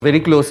Very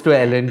close to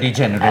Ellen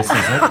DeGeneres, is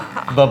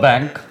it?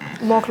 Burbank.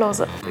 More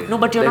closer. No,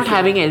 but you're not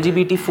having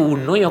LGBT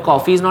food, no? Your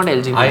coffee is not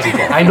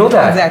LGBT. I know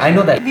that. Exactly. I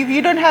know that.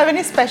 You don't have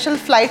any special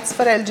flights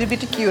for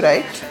LGBTQ,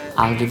 right?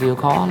 I'll give you a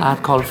call. I'll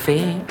call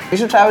Faye. We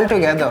should travel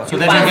together. So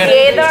that you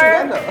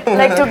Together.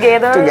 Like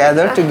together.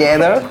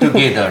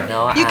 Together.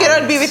 No, You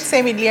cannot be with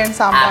same idli and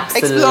sambar.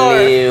 Explore.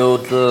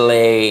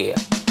 Absolutely.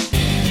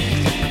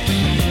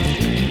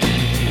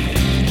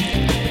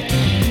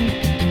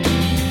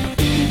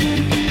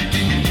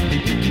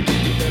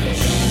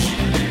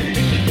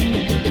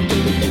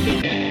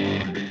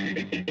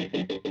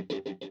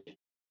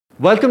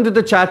 Welcome to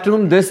the chat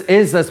room. This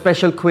is a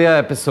special queer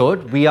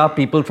episode. We are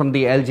people from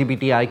the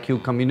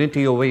LGBTIQ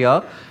community over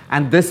here,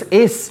 and this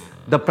is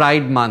the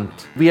Pride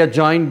Month. We are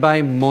joined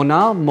by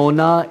Mona.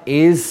 Mona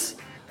is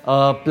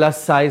a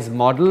plus-size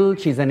model.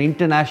 She's an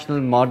international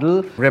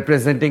model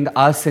representing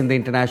us in the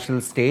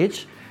international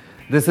stage.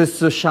 This is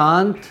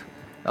Sushant.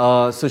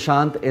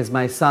 Sushant is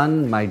my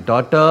son, my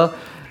daughter,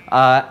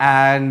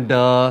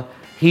 and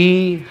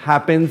he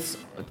happens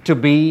to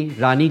be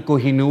Rani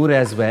Kohinoor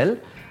as well.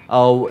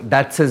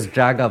 That's his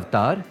drag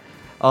avatar.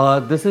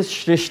 This is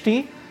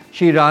Shrishti.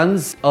 She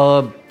runs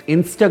an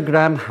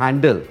Instagram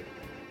handle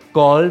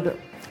called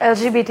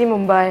LGBT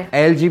Mumbai.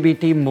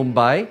 LGBT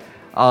Mumbai.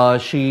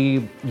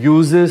 She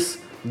uses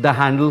the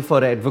handle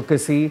for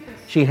advocacy.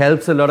 She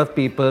helps a lot of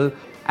people.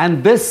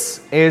 And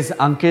this is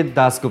Ankit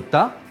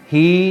Dasgupta.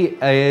 He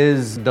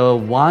is the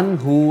one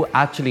who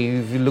actually,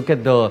 if you look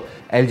at the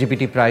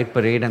LGBT Pride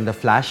Parade and the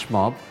flash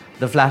mob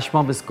is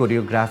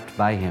choreographed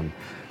by him.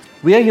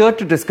 We are here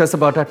to discuss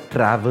about our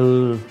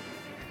travel,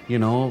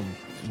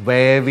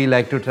 where we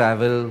like to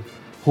travel,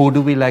 who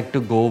do we like to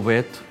go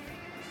with,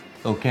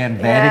 okay, and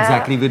where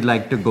exactly we'd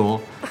like to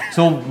go.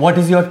 So what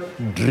is your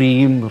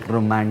dream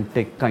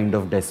romantic kind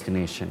of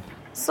destination?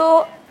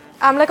 So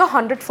I'm like a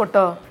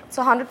 100-footer.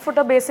 So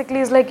 100-footer basically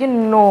is like,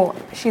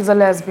 she's a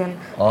lesbian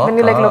when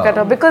you look at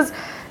her. Because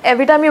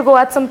every time you go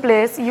at some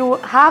place, you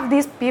have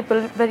these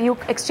people where you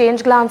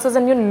exchange glances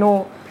and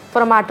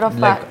for a matter of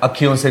fact. Like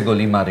akhiyon se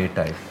goli mare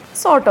type.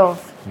 Sort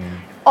of.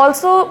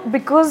 Also,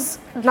 because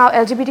now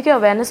LGBTQ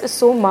awareness is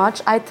so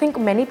much, I think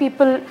many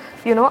people,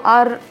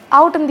 are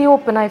out in the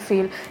open, I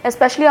feel.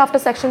 Especially after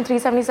Section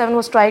 377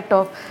 was striked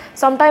off.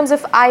 Sometimes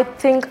if I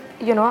think,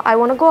 I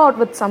want to go out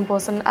with some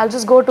person, I'll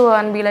just go to her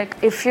and be like,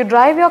 if you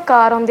drive your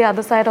car on the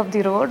other side of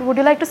the road, would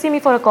you like to see me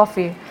for a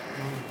coffee?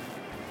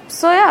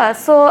 So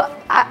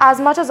as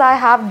much as I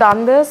have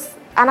done this,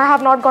 and I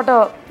have not got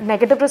a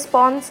negative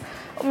response,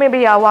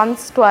 maybe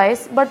once,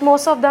 twice, but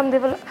most of them, they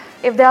will...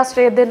 If they are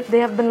straight, they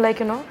have been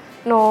like, no,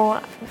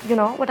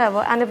 whatever.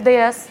 And if they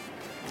yes,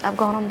 I've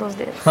gone on those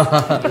days. You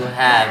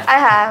have. I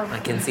have. I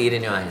can see it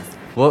in your eyes.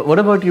 What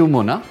about you,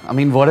 Mona? I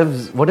mean, what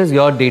is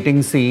your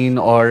dating scene,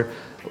 or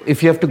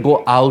if you have to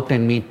go out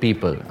and meet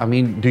people? I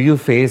mean, do you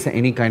face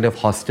any kind of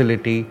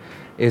hostility?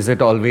 Is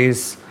it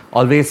always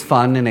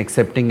fun and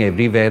accepting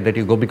everywhere that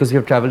you go, because you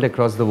have traveled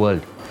across the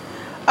world?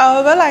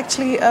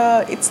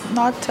 It's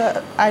not,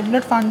 I did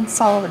not find it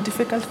so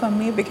difficult for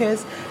me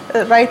because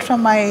right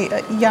from my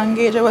young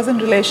age, I was in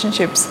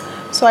relationships.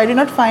 So I did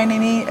not find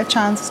any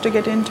chances to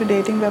get into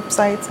dating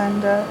websites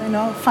and,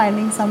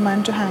 finding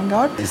someone to hang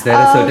out. Is there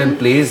a certain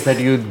place that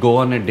you'd go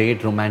on a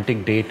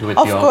romantic date with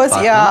your partner? Of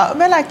course, yeah.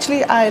 Well,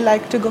 actually, I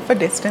like to go for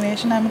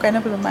destination. I'm kind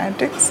of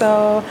romantic.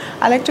 So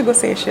I like to go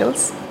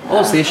Seychelles.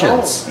 Oh,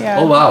 Seychelles. Yeah.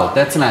 Oh, wow.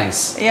 That's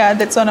nice. Yeah,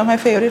 that's one of my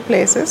favorite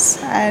places.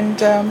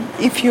 And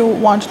if you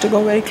want to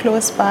go very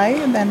close by,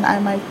 then I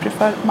might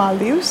prefer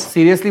Maldives.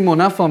 Seriously,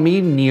 Mona, for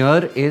me,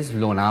 near is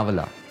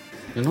Lonavala.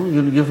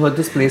 You've heard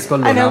this place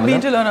called Lonavala? I never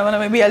been to Lonavala.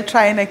 Maybe I'll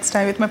try next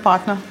time with my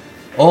partner.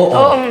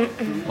 Oh.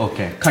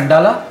 Okay.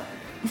 Khandala?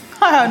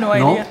 I have no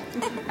idea.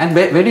 And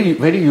where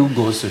do you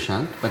go,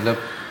 Sushant? मतलब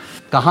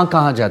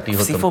कहाँ जाती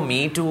हो See, तुम? for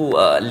me to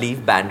leave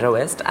Bandra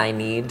West,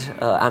 I'm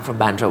from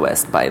Bandra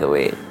West, by the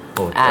way.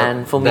 Oh,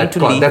 and for me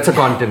to leave... That's a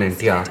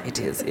continent, yeah. It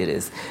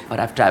is. But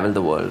I've traveled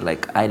the world.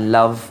 Like, I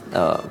love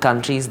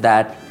countries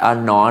that are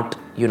not,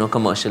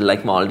 commercial,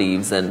 like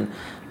Maldives and...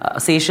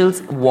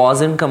 Seychelles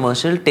wasn't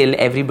commercial till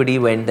everybody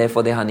went there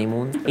for their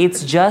honeymoon.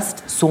 It's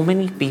just so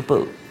many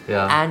people.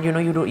 Yeah. And,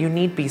 you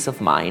need peace of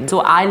mind.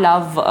 So I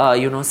love,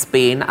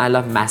 Spain. I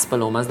love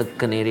Maspalomas, the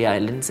Canary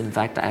Islands. In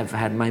fact, I've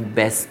had my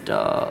best,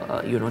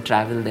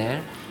 travel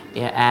there.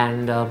 Yeah,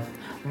 and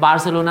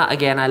Barcelona,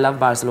 again, I love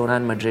Barcelona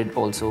and Madrid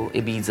also,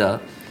 Ibiza.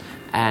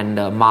 And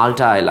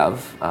Malta I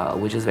love,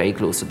 which is very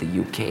close to the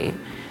UK.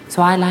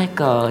 So I like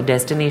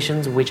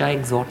destinations which are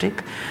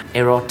exotic,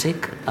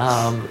 erotic,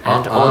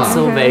 and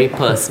also very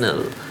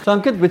personal. So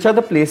Ankit, which are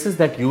the places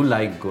that you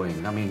like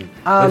going? I mean,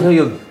 what are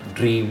your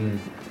dream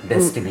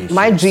destinations?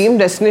 My dream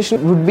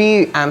destination would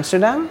be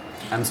Amsterdam.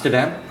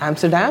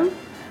 Amsterdam?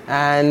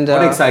 And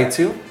what excites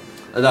you?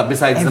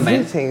 Besides the men?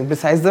 Everything.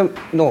 Besides the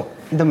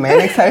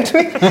men excite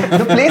me.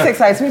 The place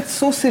excites me. It's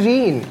so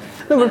serene.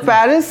 No, but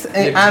Paris,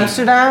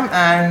 Amsterdam,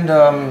 and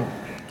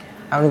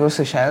I want to go to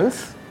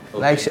Seychelles,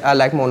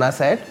 like Mona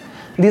said.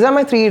 these are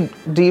my 3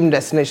 dream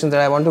destinations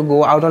that I want to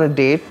go out on a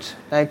date.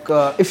 Like,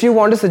 if you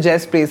want to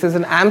suggest places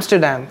in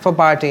Amsterdam for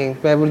partying,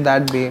 where would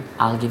that be?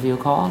 I'll give you a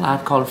call.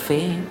 I'd call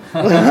Faye.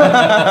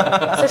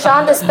 So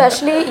Shant,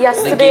 especially The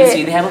yesterday. gay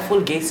street, they have a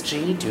full gay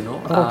street, you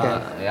know.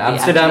 Okay.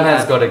 Amsterdam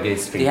has got a gay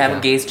street. They have yeah.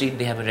 a gay street,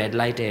 they have a red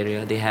light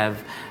area, they have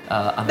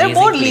amazing They're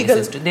more legal.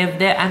 places.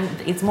 And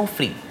it's more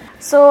free.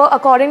 So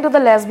according to the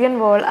lesbian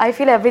world, I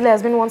feel every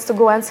lesbian wants to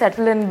go and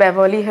settle in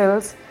Beverly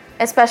Hills,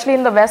 especially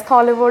in the West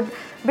Hollywood,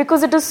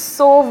 because it is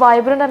so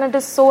vibrant and it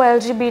is so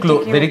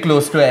LGBTQ. Very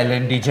close to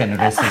Ellen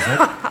DeGeneres, is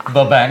it?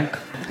 Burbank.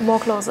 More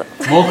closer.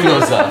 More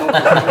closer.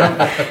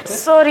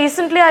 So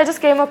recently I just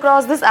came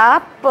across this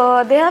app.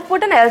 They have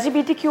put an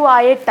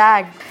LGBTQIA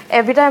tag.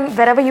 Every time,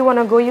 wherever you want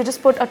to go, you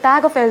just put a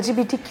tag of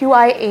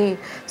LGBTQIA.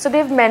 So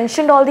they've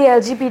mentioned all the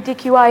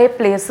LGBTQIA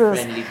places.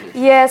 Friendly places.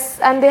 Yes,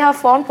 and they have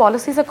formed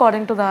policies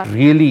according to that.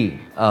 Really,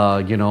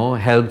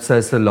 helps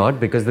us a lot,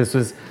 because this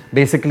was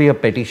basically a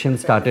petition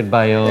started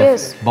by a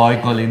Yes. boy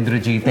called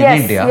Indrajit in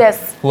Yes, India,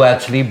 yes. who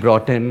actually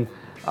brought in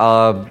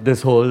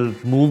this whole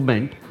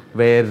movement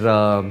where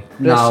now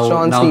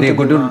Restaurants need they're to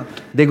going be to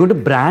marked. they're going to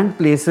brand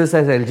places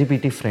as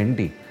LGBT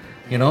friendly.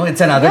 You know,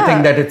 it's another Yeah.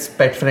 thing that it's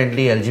pet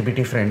friendly,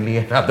 LGBT friendly,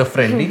 and other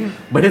friendly,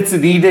 but it's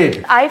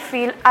needed. I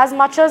feel as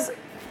much as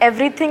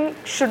everything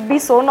should be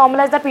so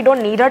normalized that we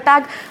don't need a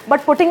tag,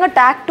 but putting a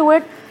tag to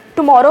it,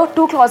 tomorrow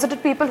 2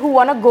 closeted people who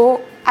want to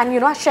go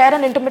and share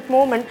an intimate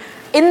moment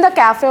in the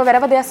cafe or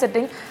wherever they are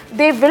sitting,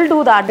 they will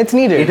do that. It's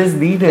needed. It is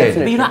needed.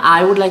 Definitely. But,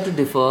 I would like to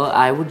differ.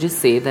 I would just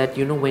say that,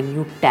 when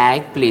you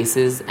tag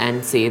places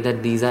and say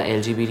that these are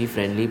LGBT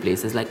friendly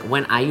places, like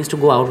when I used to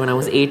go out when I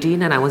was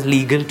 18 and I was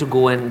legal to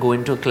go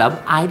into a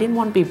club, I didn't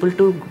want people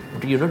to,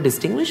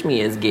 distinguish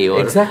me as gay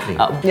or... Exactly.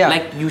 Yeah.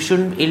 Like, you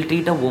shouldn't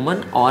ill-treat a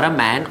woman or a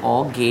man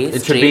or gay, It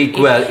should straight. be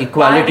equality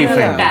Why do you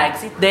friendly. tag?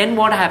 See, then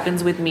what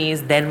happens with me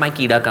is then my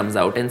Kida comes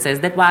out and says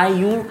that why are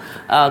you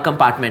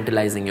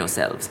compartmentalizing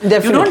yourselves?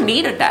 Definitely. You don't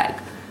need a tag.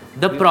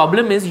 The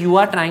problem is you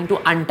are trying to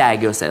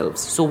untag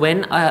yourselves. So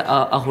when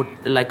a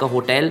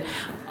hotel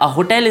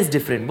is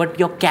different, but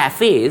your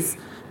cafes,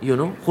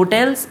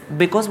 hotels,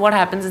 because what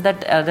happens is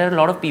that there are a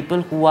lot of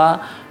people who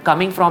are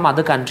coming from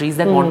other countries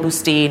that want to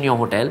stay in your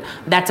hotel.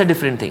 That's a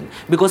different thing,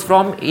 because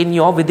within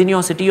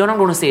your city, you're not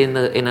going to stay in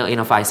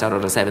a 5-star or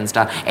a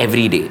 7-star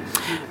every day.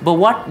 But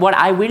what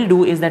I will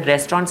do is that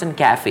restaurants and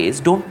cafes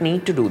don't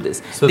need to do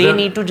this. So they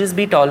need to just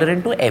be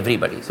tolerant to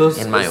everybody,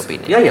 in my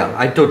opinion. Yeah,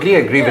 I totally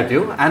agree with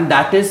you, and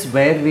that is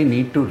where we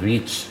need to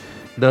reach.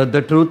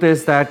 The truth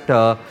is that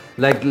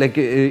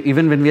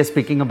even when we are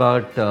speaking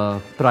about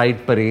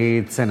pride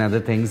parades and other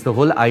things, the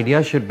whole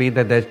idea should be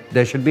that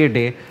there should be a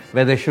day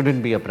where there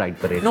shouldn't be a pride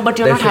parade. No, but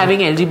you're There not should- having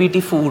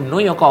LGBT food. No,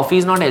 your coffee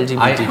is not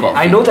LGBT coffee.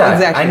 I know that.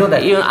 Exactly. I know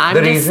that. I'm The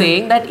just reason-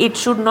 saying that it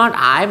should not.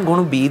 I'm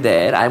going to be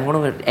there. I'm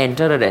going to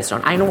enter a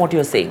restaurant. I know what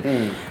you're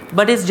saying,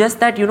 but it's just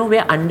that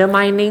we're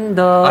undermining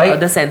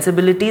the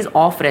sensibilities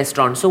of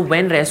restaurants. So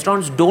when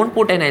restaurants don't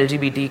put an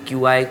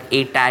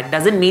LGBTQIA tag,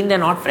 doesn't mean they're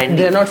not friendly.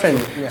 They're not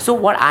friendly. Yeah. So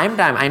what I'm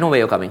trying, I know where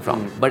you're coming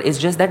from, but it's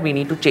just that we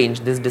need to change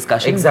this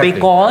discussion Exactly.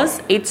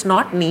 because it's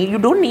not need. You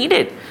don't need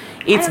it.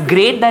 It's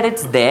great that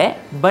it's there,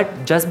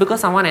 but just because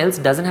someone else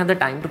doesn't have the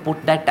time to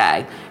put that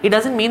tag, it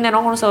doesn't mean they're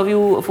not going to serve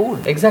you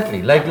food.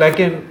 Exactly.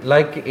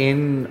 Like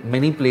in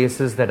many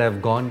places that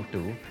I've gone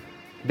to,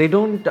 they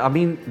don't. I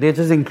mean, they're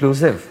just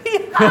inclusive.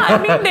 I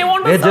mean, they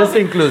want to They're serve just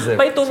you. inclusive.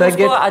 Bhai, tum So I usko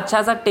get-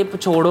 अच्छा सा tip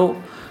छोड़ो.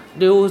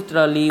 Just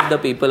leave the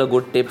people a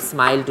good tip.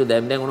 Smile to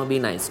them. They're going to be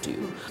nice to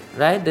you,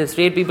 right? The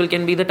straight people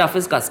can be the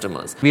toughest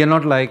customers. We are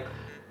not like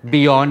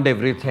beyond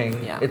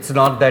everything. Yeah. It's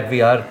not that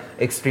we are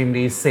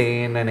extremely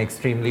sane and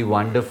extremely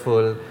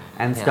wonderful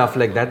and stuff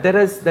like that. There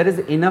is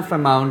enough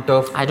amount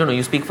of. I don't know.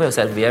 You speak for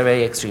yourself. We are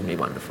very extremely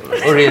wonderful.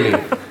 Oh, really?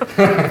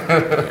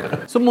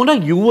 So Mona,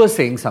 you were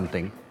saying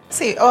something.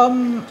 See,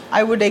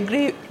 I would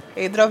agree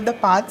either of the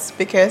paths,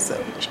 because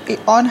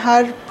on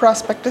her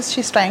prospectus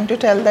she's trying to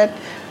tell that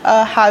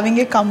having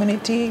a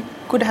community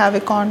could have a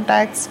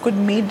contacts, could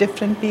meet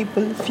different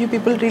people. Few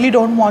people really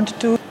don't want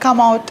to come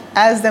out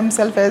as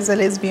themselves as a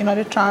lesbian or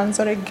a trans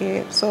or a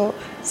gay. So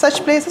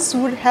such places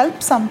would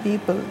help some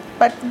people,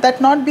 but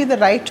that not be the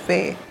right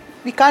way.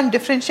 We can't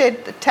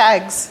differentiate the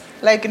tags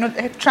like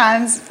a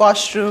trans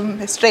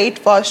washroom, a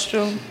straight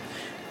washroom.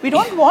 We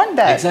don't want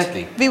that.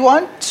 Exactly. We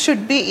want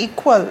should be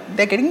equal.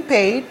 They're getting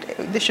paid.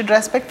 They should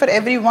respect for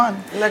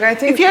everyone. Like, I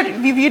think-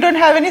 if you don't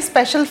have any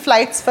special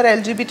flights for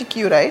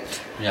LGBTQ, right?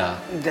 Yeah.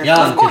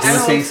 Of course. you were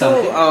saying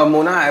something.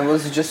 Mona, I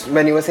was just,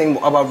 when you were saying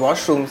about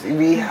washrooms,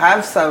 we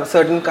have some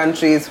certain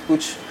countries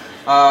which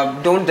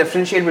don't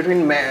differentiate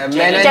between men and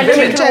Gender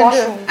women. neutral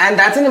washroom. And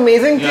that's an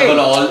amazing thing.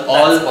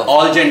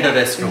 all gender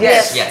restrooms.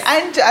 Yes.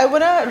 And I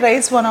want to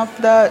raise one of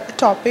the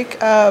topic.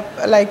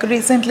 Like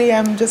recently,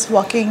 I'm just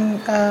walking,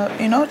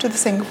 to the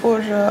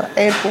Singapore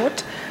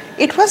airport.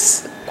 It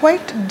was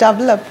quite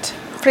developed.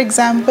 For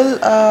example,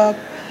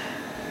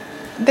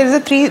 there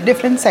is 3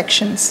 different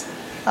sections.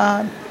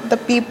 The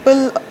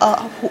people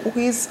who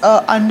is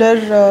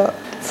under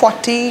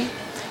 40,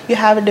 you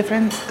have a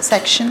different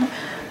section.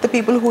 The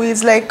people who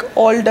is like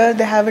older,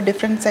 they have a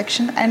different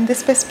section, and they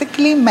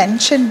specifically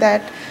mentioned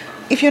that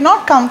if you're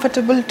not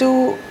comfortable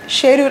to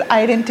share your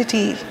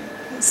identity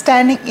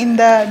standing in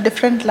the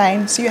different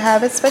lines, you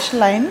have a special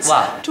lines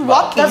to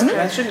walk in,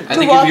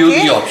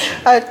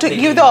 to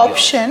give the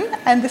option,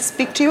 and they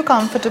speak to you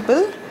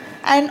comfortable.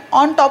 And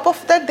on top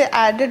of that, they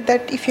added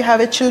that if you have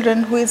a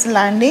children who is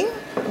landing,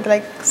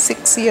 like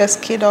 6 years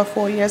kid or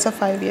 4 years or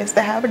 5 years,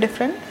 they have a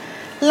different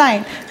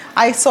line.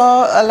 I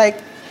saw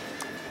like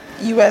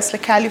US,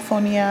 like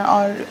California,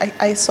 or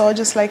I saw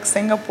just like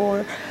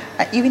Singapore,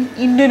 even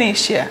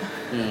Indonesia.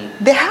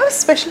 They have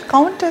special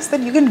counters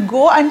that you can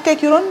go and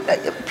take your own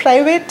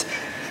private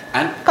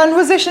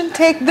conversation,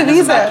 take the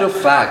visa. As a matter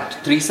of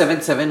fact,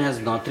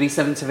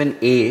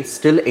 377A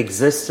still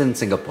exists in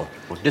Singapore.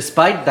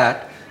 Despite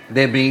that,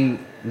 they're being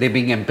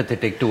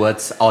empathetic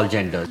towards all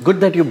genders.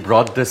 Good that you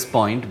brought this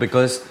point,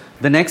 because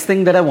the next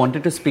thing that I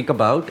wanted to speak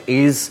about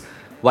is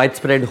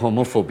widespread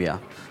homophobia.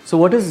 So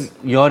what is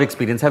your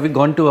experience? Have you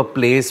gone to a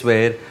place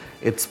where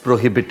it's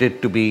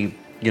prohibited to be,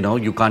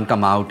 you can't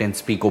come out and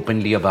speak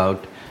openly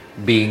about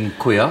being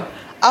queer?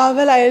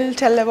 Well, I'll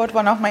tell about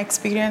one of my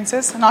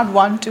experiences. Not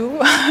one, two,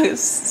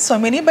 so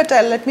many, but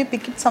let me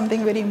pick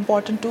something very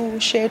important to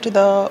share to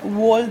the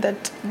world,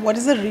 that what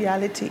is the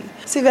reality.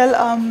 See, well,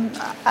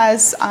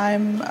 as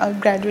I'm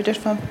graduated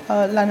from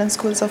London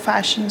Schools of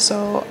Fashion,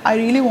 so I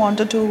really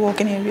wanted to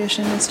work in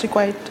aviation industry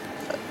quite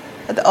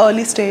at the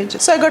early stage.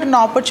 So I got an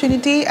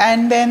opportunity,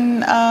 and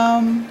then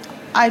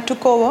I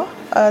took over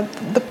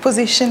the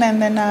position,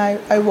 and then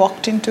I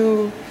walked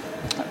into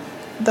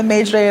the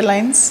major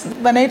airlines.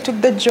 When I took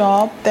the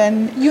job,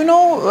 then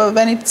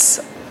when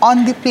it's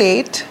on the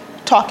plate,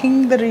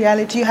 talking the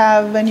reality you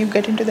have when you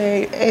get into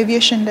the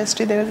aviation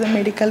industry, there is a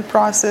medical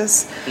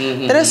process.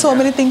 There are so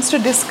many things to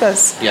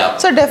discuss.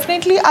 So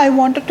definitely I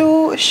wanted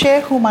to share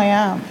whom I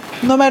am.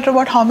 No matter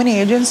what, how many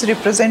agents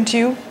represent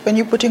you, when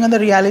you're putting on the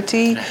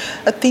reality,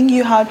 a thing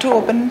you have to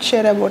open and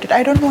share about it.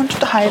 I don't want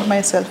to hide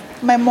myself.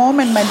 My mom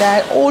and my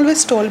dad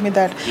always told me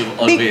that. You've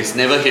always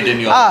never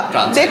hidden your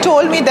transgender. They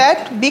told me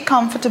that be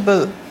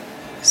comfortable.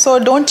 So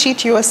don't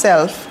cheat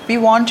yourself. We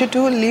want you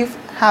to live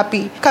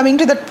happy. Coming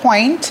to that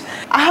point,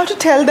 I have to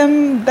tell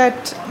them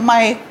that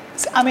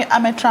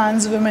I'm a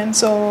trans woman.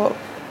 So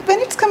when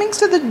it's coming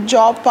to the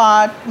job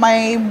part,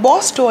 my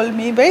boss told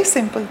me very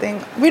simple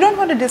thing. We don't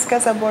want to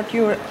discuss about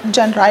your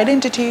gender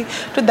identity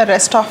to the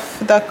rest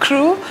of the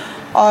crew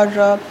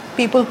or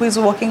people who is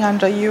working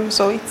under you.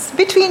 So it's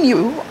between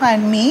you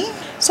and me.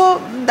 So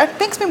that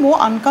makes me more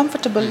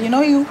uncomfortable.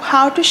 You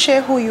have to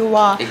share who you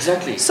are.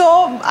 Exactly.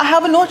 So I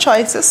have no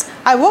choices.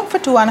 I worked for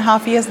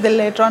 2.5 years. Then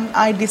later on,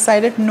 I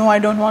decided, no, I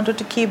don't want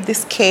to keep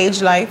this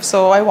cage life.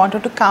 So I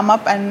wanted to come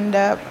up and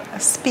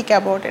speak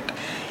about it.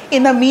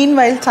 In the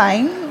meanwhile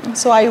time,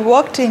 so I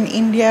worked in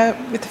India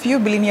with a few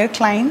billionaire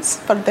clients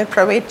for their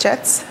private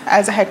jets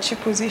as a headship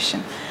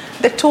position.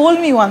 They told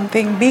me one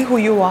thing, be who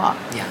you are.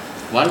 Yeah.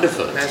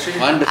 Wonderful.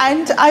 Wonderful.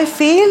 And I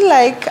feel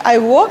like I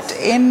worked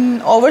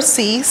in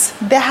overseas,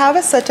 they have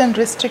a certain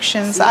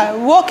restrictions.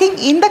 Working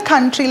in the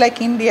country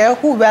like India,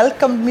 who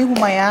welcomed me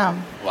whom I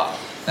am. Wow.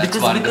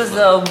 Because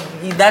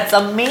that's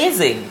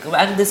amazing,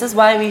 and this is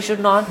why we should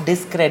not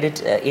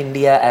discredit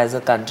India as a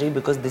country,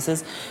 because this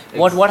is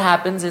what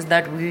happens is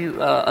that we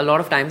a lot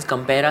of times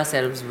compare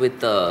ourselves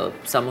with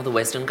some of the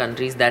Western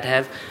countries that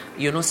have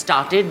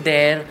started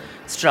their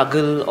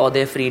struggle or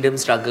their freedom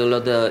struggle or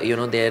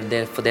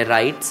their for their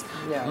rights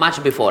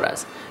much before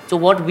us. So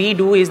what we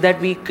do is that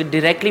we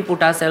directly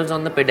put ourselves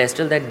on the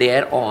pedestal that they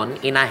are on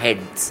in our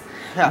heads.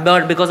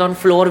 But because on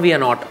floor we are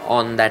not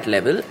on that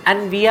level,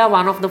 and we are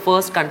one of the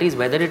first countries,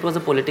 whether it was a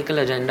political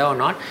agenda or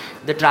not,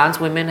 the trans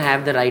women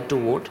have the right to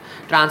vote,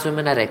 trans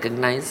women are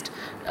recognized,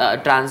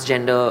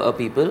 transgender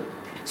people.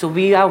 So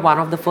we are one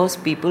of the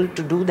first people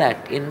to do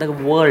that in the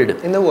world.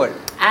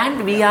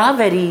 And we are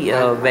very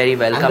very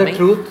welcoming. And the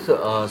truth,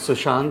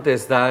 Sushant,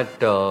 is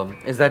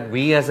that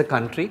we as a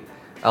country,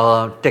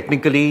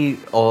 technically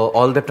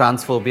all the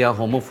transphobia,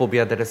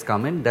 homophobia that has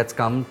come in, that's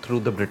come through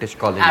the British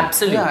colony.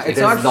 Absolutely. Yeah, it's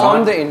not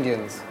from the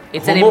Indians.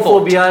 It's an import.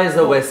 Homophobia is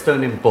a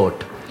Western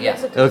import.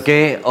 Yes.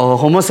 Okay,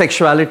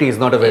 homosexuality is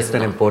not a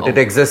Western import. It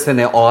exists in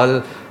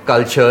all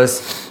cultures.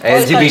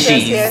 LGBT,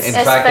 cultures, yes. in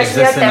fact, Especially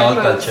exists in all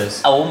temples.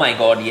 cultures. Oh my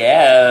God,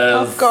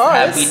 yes. Of course.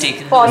 Have we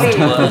taken Poly. this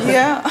tour?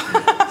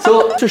 Yeah.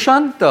 So,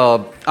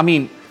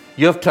 Sushant,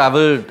 you have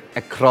traveled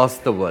across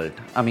the world.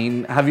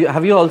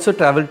 Have you also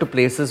traveled to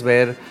places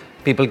where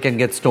people can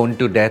get stoned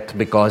to death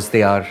because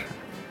they are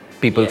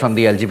people from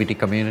the LGBT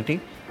community?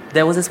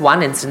 There was this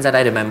one instance that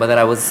I remember that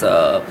I was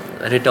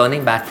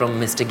returning back from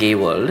Mr. Gay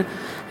World,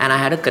 and I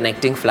had a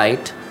connecting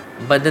flight,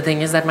 but the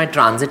thing is that my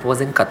transit was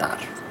in Qatar.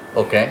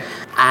 Okay.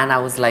 and I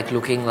was like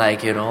looking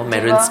like, you know,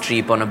 Meryl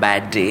Streep on a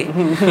bad day.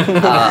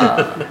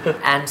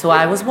 And so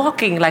I was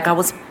walking like I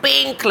was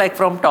pink, like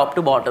from top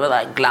to bottom,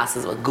 like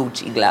glasses were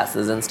Gucci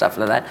glasses and stuff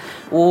like that.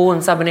 वो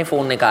उन सब ने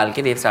phone निकाल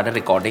के they started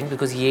recording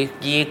because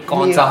ये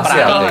कौन सा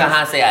प्राणी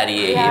कहाँ से आ रही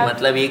है, ये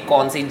मतलब ये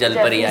कौन सी जल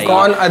परी आई है,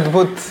 कौन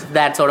अद्भुत,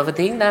 that sort of a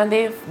thing. Then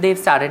they've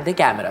started the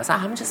camera. So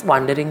I'm just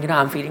wondering, you know,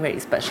 I'm feeling very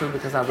special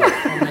because I'm like,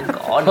 oh my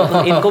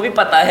god, इनको भी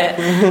पता है,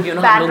 you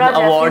know, हम लोग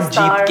award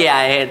जीत के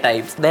आए हैं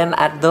types. Then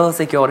at the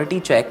security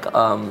check,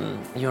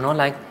 you know,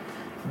 like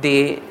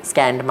they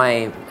scanned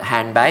my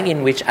handbag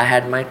in which I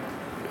had my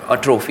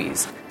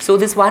trophies. So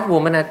this one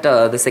woman at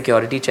the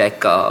security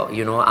check,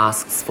 you know,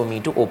 asks for me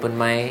to open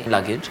my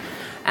luggage,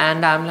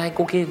 and I'm like,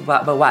 okay,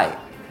 but why?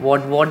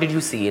 What did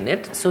you see in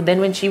it? So then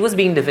when she was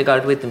being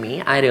difficult with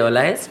me, I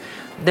realized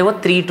there were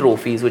 3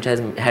 trophies which had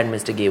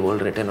Mr. Gay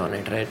World written on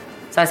it, right?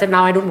 So I said,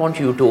 now I don't want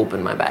you to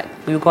open my bag.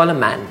 You call a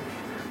man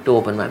to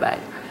open my bag.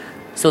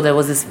 So there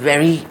was this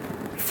very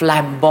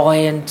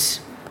flamboyant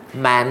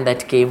man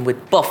that came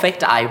with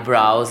perfect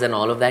eyebrows and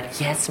all of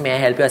that. Yes, may I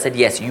help you? I said,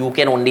 yes, you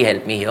can only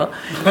help me here.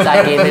 So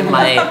I gave him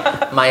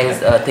my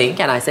thing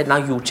and I said, now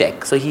you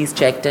check. So he's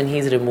checked and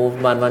he's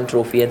removed one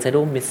trophy and said,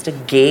 oh, Mr.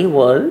 Gay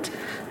World.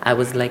 I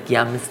was like,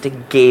 yeah, Mr.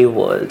 Gay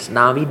World.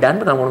 Now we done,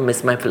 but I want to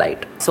miss my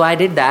flight. So I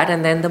did that,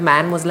 and then the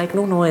man was like,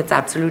 no, it's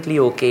absolutely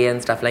okay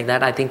and stuff like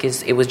that. I think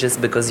it was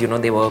just because, you know,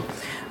 they were,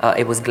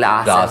 it was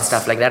glass and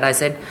stuff like that. I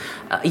said,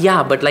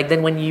 yeah, but like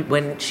then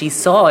when she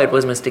saw it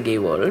was Mr. Gay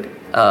World,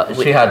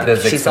 she had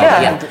this.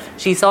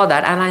 She saw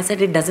that, and I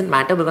said it doesn't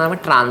matter because I'm a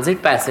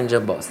transit passenger,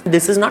 boss.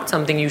 This is not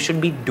something you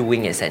should be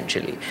doing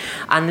essentially,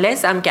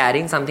 unless I'm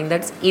carrying something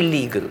that's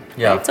illegal.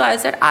 Yeah. Right? So I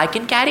said I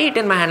can carry it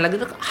in my hand. Like,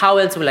 look, how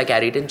else will I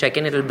carry it? And check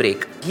in, it'll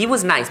break. He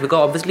was nice because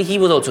obviously he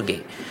was also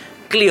gay,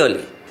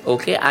 clearly.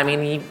 Okay, I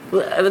mean, he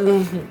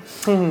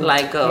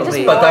like I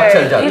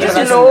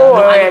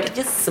could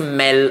just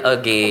smell a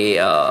gay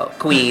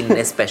queen,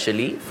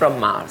 especially from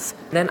Mars.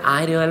 Then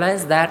I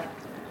realized that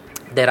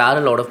there are a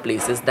lot of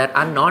places that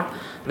are not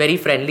very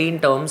friendly in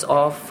terms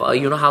of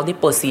you know, how they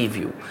perceive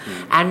you.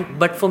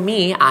 But for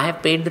me, I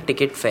have paid the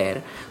ticket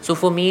fare. So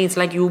for me, it's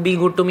like, you be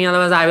good to me,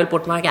 otherwise I will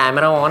put my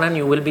camera on and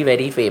you will be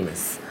very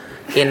famous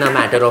in a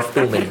matter of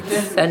 2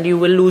 minutes and you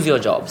will lose your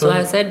job. So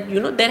I said, you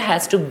know, there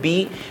has to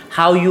be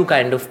how you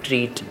kind of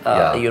treat,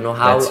 you know,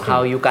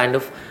 how you kind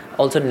of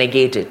also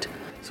negate it.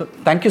 So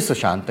thank you,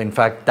 Sushant. In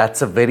fact,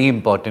 that's a very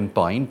important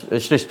point.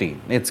 Shrishti,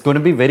 it's going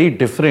to be very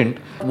different.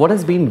 What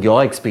has been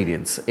your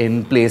experience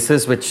in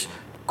places which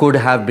could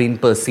have been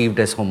perceived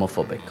as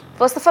homophobic?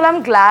 First of all,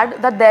 I'm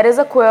glad that there is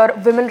a queer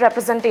women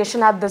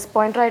representation at this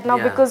point right now,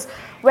 because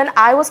when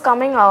I was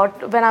coming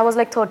out, when I was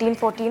like 13,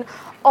 14,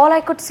 all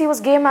I could see was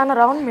gay men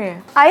around me.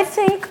 I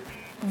think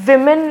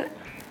women,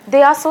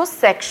 they are so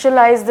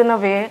sexualized in a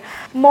way.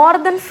 More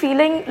than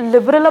feeling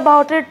liberal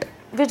about it,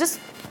 we're just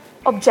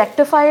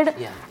objectified,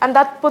 and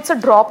that puts a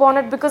drop on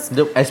it, because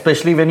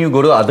especially when you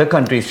go to other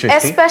countries, Shrishti.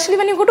 Especially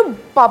when you go to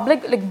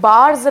public, like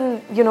bars,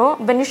 and you know,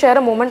 when you share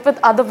a moment with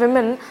other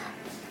women,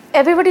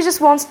 everybody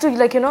just wants to,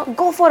 like, you know,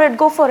 go for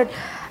it.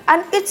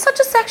 And it's such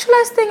a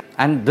sexualized thing.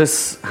 And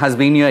this has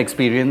been your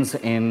experience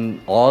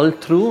in all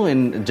through,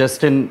 in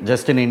just in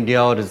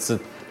India, or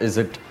is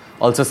it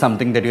also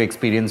something that you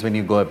experience when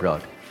you go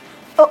abroad?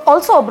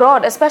 Also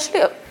abroad,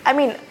 especially, I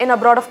mean, in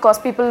abroad, of course,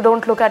 people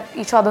don't look at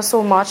each other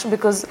so much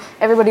because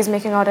everybody's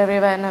making out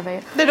everywhere and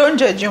everywhere. They don't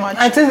judge you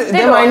much.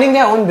 They're minding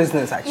their own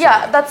business, actually.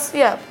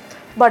 Yeah.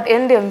 But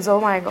Indians, oh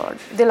my God,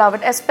 they love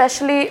it.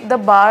 Especially the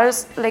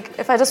bars. Like,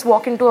 if I just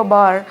walk into a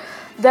bar,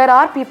 there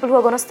are people who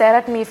are going to stare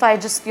at me if I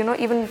just, you know,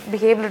 even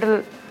behave a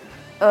little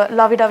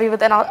lovey-dovey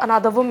with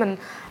another woman.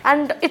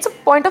 And it's a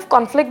point of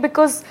conflict,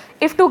 because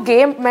if 2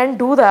 gay men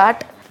do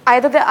that,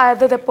 either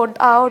they're put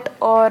out,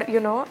 or,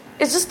 you know,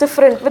 it's just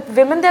different. With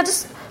women,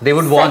 they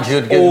would want you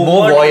to get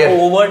more voyeur.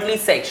 Overtly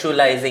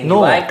sexualizing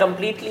you. I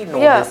completely know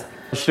this.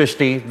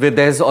 Shrishti,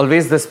 there's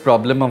always this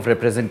problem of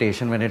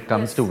representation when it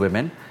comes to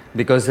women,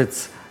 because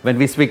it's, when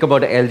we speak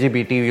about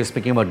LGBT, we're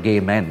speaking about gay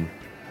men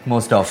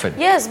most often.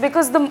 Yes,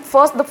 because the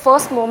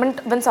first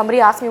moment when somebody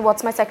asked me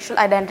what's my sexual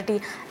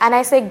identity and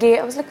I say gay,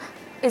 I was like,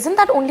 isn't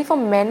that only for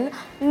men?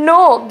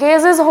 No,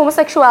 gays is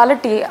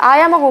homosexuality. I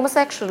am a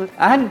homosexual.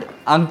 And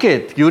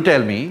Ankit, you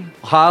tell me,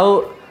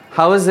 how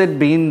has it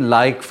been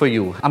like for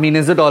you? I mean,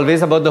 is it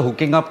always about the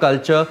hooking up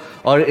culture,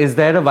 or is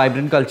there a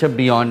vibrant culture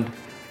beyond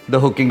the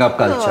hooking up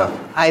culture?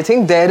 I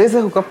think there is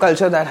a hookup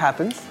culture that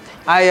happens.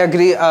 I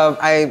agree.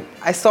 I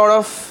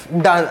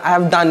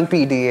have done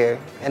PDA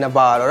in a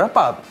bar or a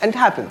pub, and it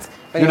happens.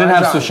 You didn't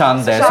have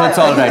Sushant there, so it's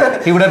all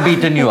right. He would have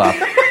beaten you up.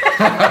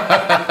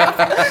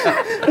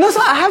 No,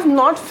 so I have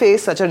not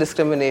faced such a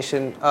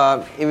discrimination,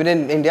 even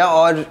in India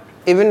or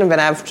even when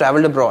I've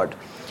traveled abroad.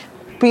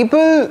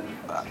 People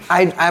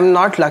I'm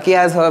not lucky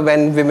as her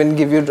when women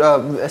give you,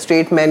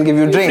 straight men give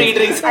you drinks. Free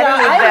drinks.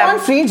 I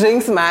want free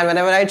drinks, man,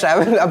 whenever I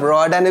travel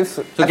abroad. And if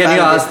So can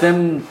you ask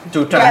them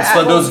to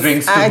transfer those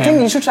drinks to I him?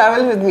 think you should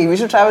travel with me. We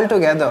should travel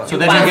together. So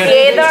that you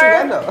get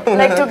Together.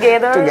 Like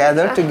together.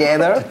 Together.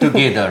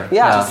 together.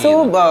 Yeah,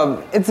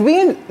 so it's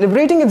been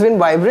liberating, it's been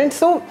vibrant.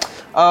 So,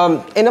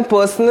 in a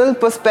personal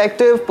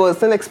perspective,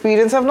 personal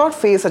experience, I've not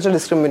faced such a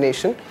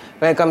discrimination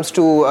when it comes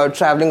to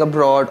traveling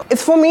abroad.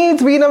 It's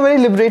been a very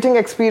liberating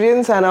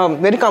experience and a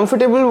very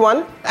comfortable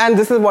one. And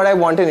this is what I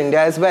want in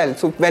India as well.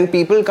 So, when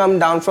people come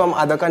down from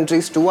other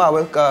countries to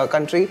our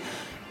country,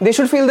 they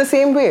should feel the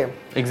same way.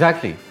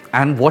 Exactly.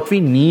 And what we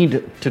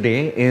need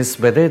today is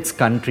whether it's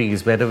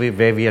countries, where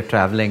we are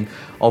traveling,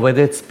 or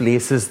whether it's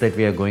places that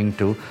we are going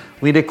to,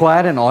 we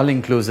require an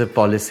all-inclusive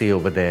policy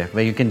over there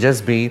where you can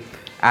just be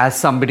as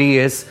somebody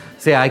is.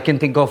 Say, I can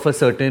think of a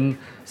certain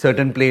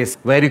place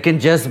where you can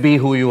just be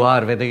who you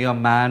are, whether you're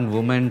man,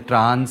 woman,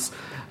 trans,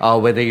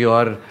 whether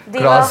you're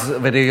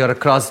a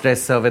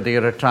cross-dresser, whether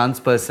you're a trans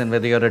person,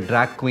 whether you're a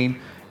drag queen.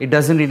 It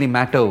doesn't really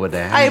matter over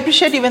there. I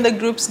appreciate even the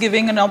groups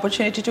giving an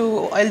opportunity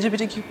to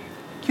LGBTQ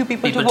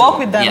people to work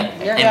with them.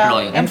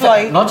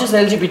 Employ. Not just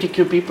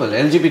LGBTQ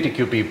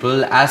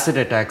people, acid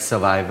attack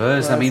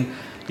survivors. Yes. I mean,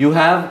 you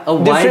have a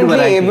wide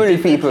variety. Differently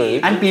abled people.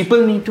 And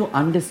people need to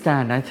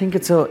understand. I think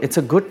it's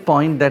a good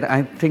point that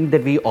I think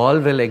that we all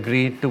will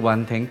agree to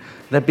one thing,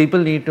 that people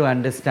need to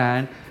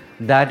understand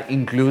that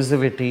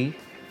inclusivity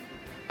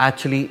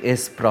actually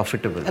is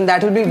profitable. And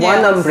that will be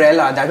one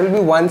umbrella, that will be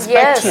one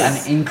spectrum.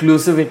 And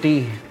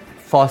inclusivity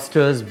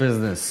fosters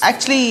business.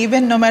 Actually,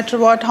 even no matter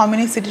what, how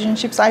many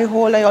citizenships I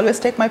hold, I always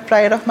take my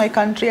pride of my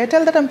country. I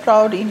tell that I'm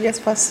proud, India's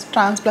first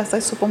trans plus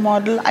size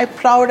supermodel. I'm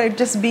proud I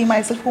just be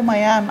myself whom I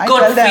am. I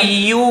Good tell them, for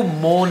you,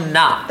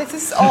 Mona. This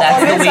is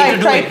That's the always way I to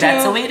do try it.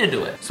 That's the way to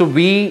do it. So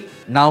we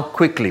now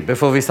quickly,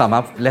 before we sum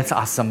up, let's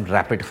ask some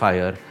rapid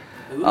fire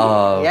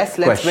yes,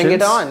 let's bring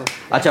it on.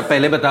 अच्छा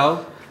पहले बताओ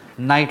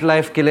night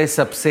life के लिए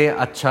सबसे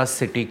अच्छा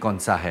city कौन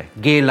सा है?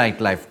 गे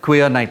night life,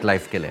 queer night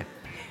life के लिए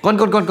कौन?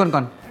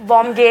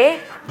 बॉम्बे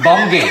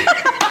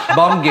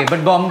बट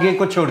बॉम्बे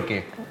को छोड़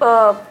के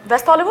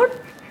West Hollywood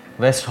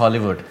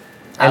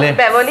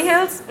Beverly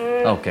Hills.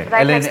 Okay.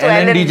 Right next to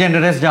Ellen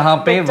DeGeneres जहाँ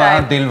पे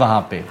वहाँ दिल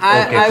वहाँ पे.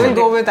 I will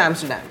go with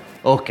Amsterdam.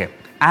 Okay.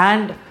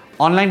 And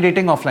online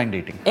dating offline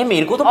dating?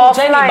 मेरे को तो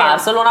पूछा नहीं,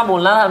 बार्सिलोना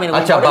बोलना था मेरे को.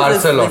 अच्छा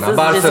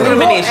बार्सिलोना.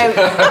 डिस्क्रिमिनेशन.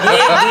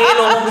 ये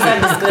लोगों के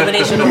साथ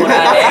डिस्क्रिमिनेशन हो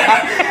रहा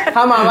है.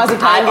 हम आवाज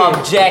उठाएंगे.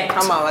 ऑब्जेक्ट.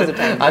 हम आवाज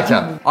उठाएंगे.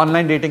 अच्छा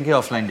ऑनलाइन डेटिंग की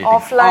offline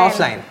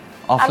dating?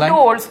 Offline. I'm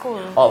too old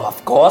school. Oh, of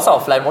course,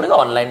 offline. What is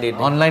online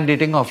dating? Online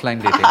dating, offline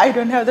dating. I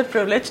don't have the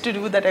privilege to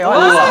do that. I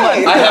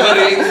have a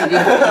ring.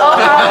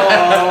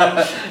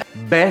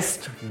 Best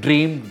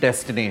dream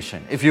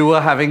destination. If you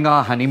were having a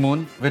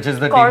honeymoon, which is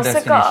the dream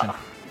destination?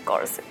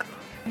 Corsica.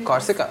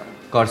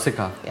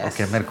 Yes.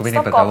 Okay, मेरे को भी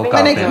नहीं Stop पता वो copying.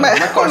 कहाँ पे है.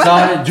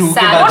 जू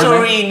के बाजू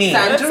में.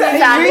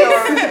 Santorini.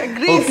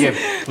 Greece. Okay.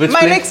 Which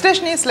My place? next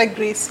destination is like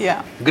Greece. Yeah.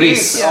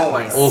 Greece. Yeah. Oh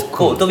my God. Oh,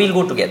 Cool. So we'll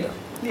go together.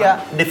 Yeah.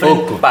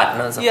 Different cool.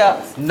 partners. Yeah.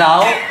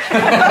 Now. I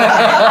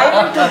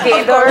went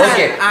together.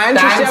 Okay. And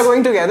Shishti are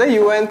going together.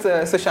 You and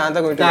Sushant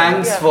are going together.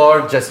 Thanks for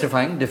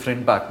justifying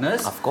different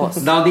partners. Of course.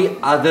 Now the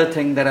other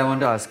thing that I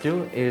want to ask you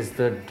is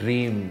the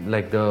dream,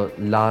 like the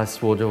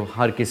last वो जो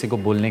हर किसी को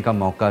बोलने का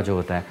मौका जो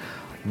होता है.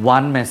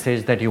 One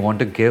message that you want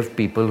to give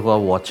people who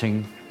are watching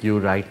you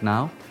right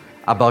now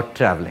about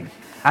traveling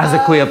as a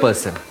queer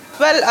person.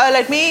 Well,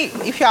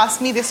 if you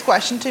ask me this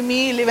question to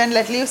me, live and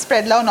let live,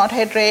 spread love, not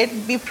hatred,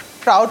 be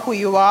proud who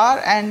you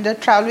are, and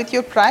travel with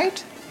your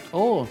pride.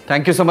 Oh,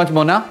 thank you so much,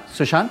 Mona.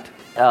 Sushant?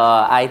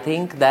 I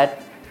think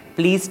that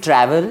please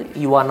travel.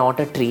 You are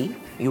not a tree.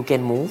 You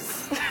can move.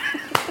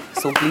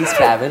 So please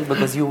travel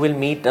because you will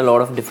meet a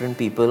lot of different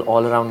people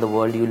all around the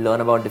world. You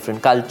learn about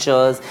different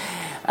cultures.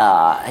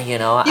 You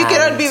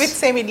cannot be with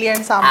same idli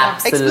and sambar.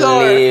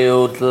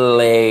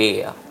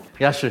 Absolutely.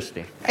 Yeah,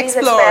 Shrishti. Please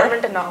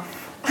experiment enough.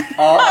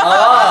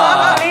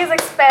 Please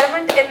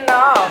experiment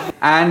enough.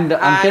 And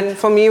And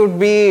for me, it would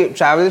be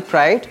travel with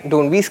pride.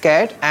 Don't be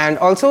scared. And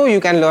also, you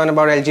can learn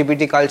about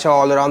LGBT culture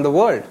all around the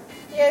world.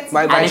 Yes.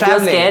 By And if you're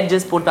traveling. scared,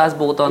 just put us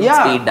both on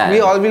Yeah, speed dial. we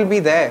all will be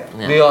there.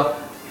 Yeah. we are.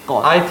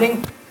 God.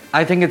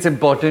 I think it's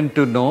important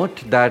to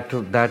note that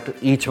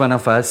each one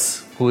of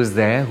us who is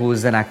there, who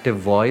is an active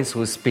voice,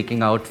 who is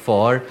speaking out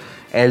for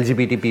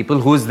LGBT people,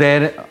 who's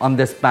there on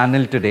this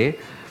panel today,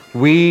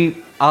 we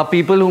are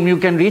people whom you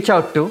can reach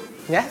out to.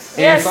 Yes.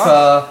 Yes.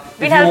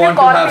 If you help you want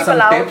to call have people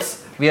some out.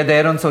 tips, we are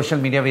there on social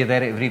media, we are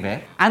there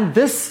everywhere. And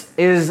this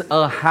is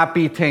a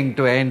happy thing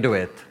to end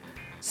with.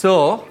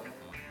 So,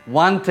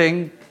 one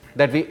thing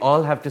that we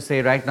all have to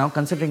say right now,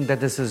 considering that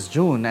this is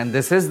June and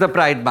this is the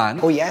Pride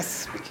Month. Oh,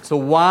 yes. So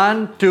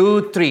 1,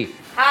 2, 3.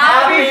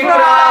 Happy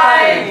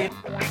Pride!